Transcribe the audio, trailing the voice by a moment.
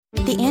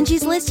The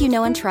Angie's List you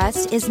know and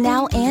trust is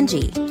now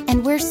Angie,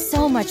 and we're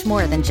so much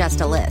more than just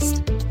a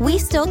list. We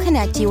still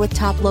connect you with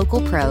top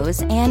local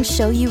pros and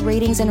show you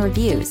ratings and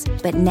reviews,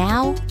 but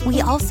now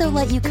we also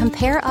let you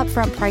compare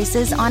upfront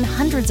prices on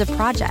hundreds of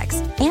projects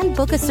and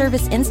book a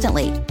service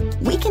instantly.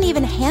 We can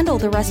even handle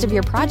the rest of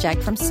your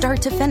project from start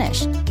to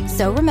finish.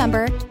 So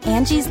remember,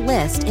 Angie's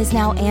List is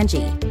now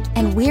Angie,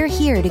 and we're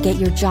here to get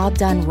your job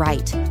done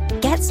right.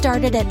 Get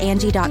started at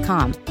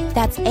Angie.com.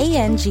 That's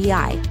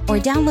ANGI, or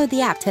download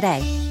the app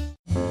today.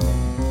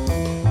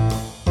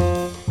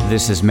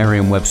 This is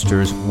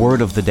Merriam-Webster's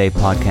Word of the Day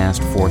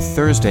podcast for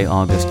Thursday,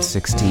 August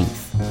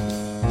 16th.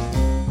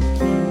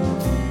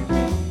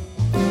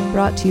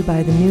 Brought to you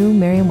by the new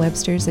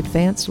Merriam-Webster's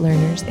Advanced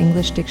Learners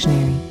English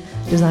Dictionary,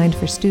 designed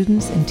for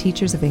students and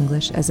teachers of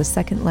English as a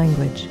second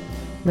language.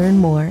 Learn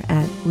more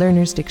at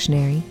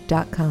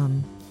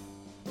learnersdictionary.com.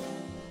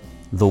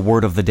 The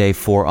word of the day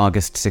for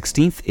August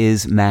 16th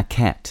is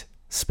Maquette,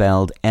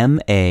 spelled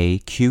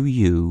M-A-Q-U-E-T-T-E.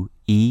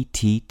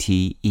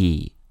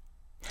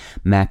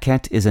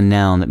 Maquette is a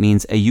noun that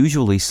means a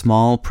usually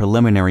small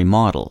preliminary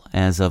model,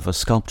 as of a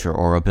sculpture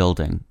or a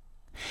building.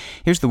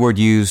 Here's the word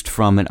used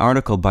from an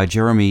article by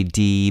Jeremy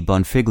D.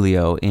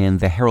 Bonfiglio in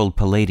the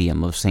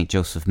Herald-Palladium of St.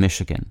 Joseph,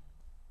 Michigan.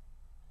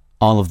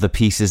 All of the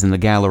pieces in the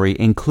gallery,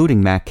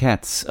 including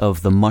maquettes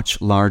of the much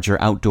larger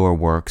outdoor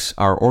works,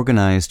 are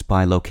organized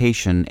by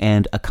location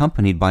and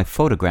accompanied by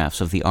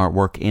photographs of the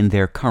artwork in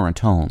their current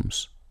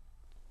homes.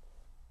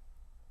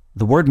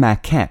 The word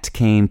maquette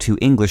came to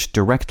English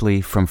directly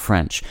from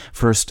French,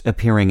 first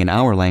appearing in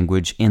our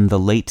language in the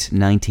late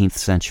 19th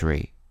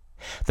century.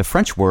 The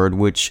French word,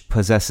 which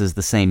possesses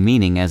the same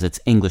meaning as its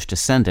English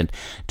descendant,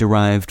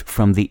 derived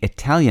from the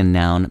Italian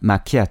noun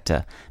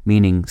macchietta,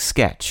 meaning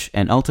sketch,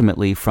 and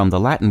ultimately from the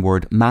Latin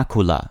word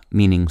macula,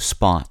 meaning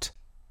spot.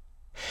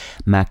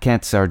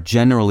 Maquettes are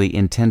generally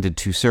intended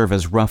to serve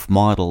as rough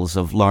models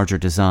of larger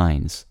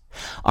designs.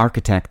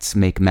 Architects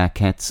make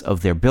maquettes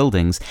of their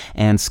buildings,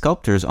 and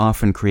sculptors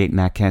often create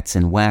maquettes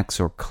in wax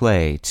or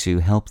clay to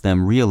help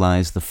them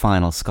realize the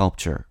final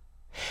sculpture.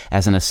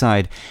 As an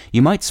aside,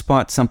 you might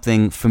spot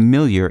something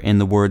familiar in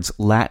the words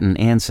Latin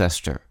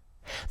ancestor.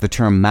 The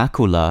term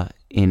macula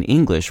in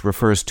English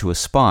refers to a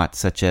spot,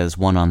 such as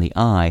one on the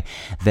eye,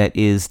 that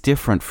is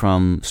different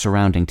from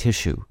surrounding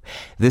tissue.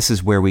 This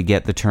is where we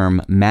get the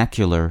term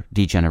macular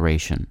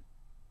degeneration.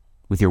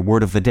 With your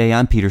word of the day,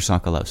 I'm Peter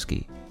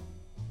Sokolowski.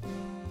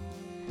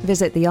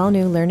 Visit the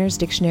all-new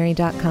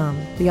learnersdictionary.com,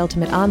 the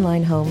ultimate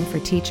online home for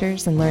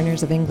teachers and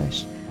learners of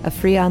English. A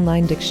free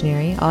online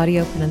dictionary,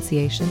 audio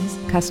pronunciations,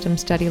 custom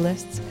study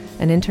lists,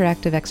 and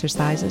interactive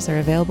exercises are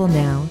available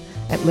now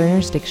at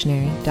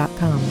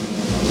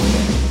learnersdictionary.com.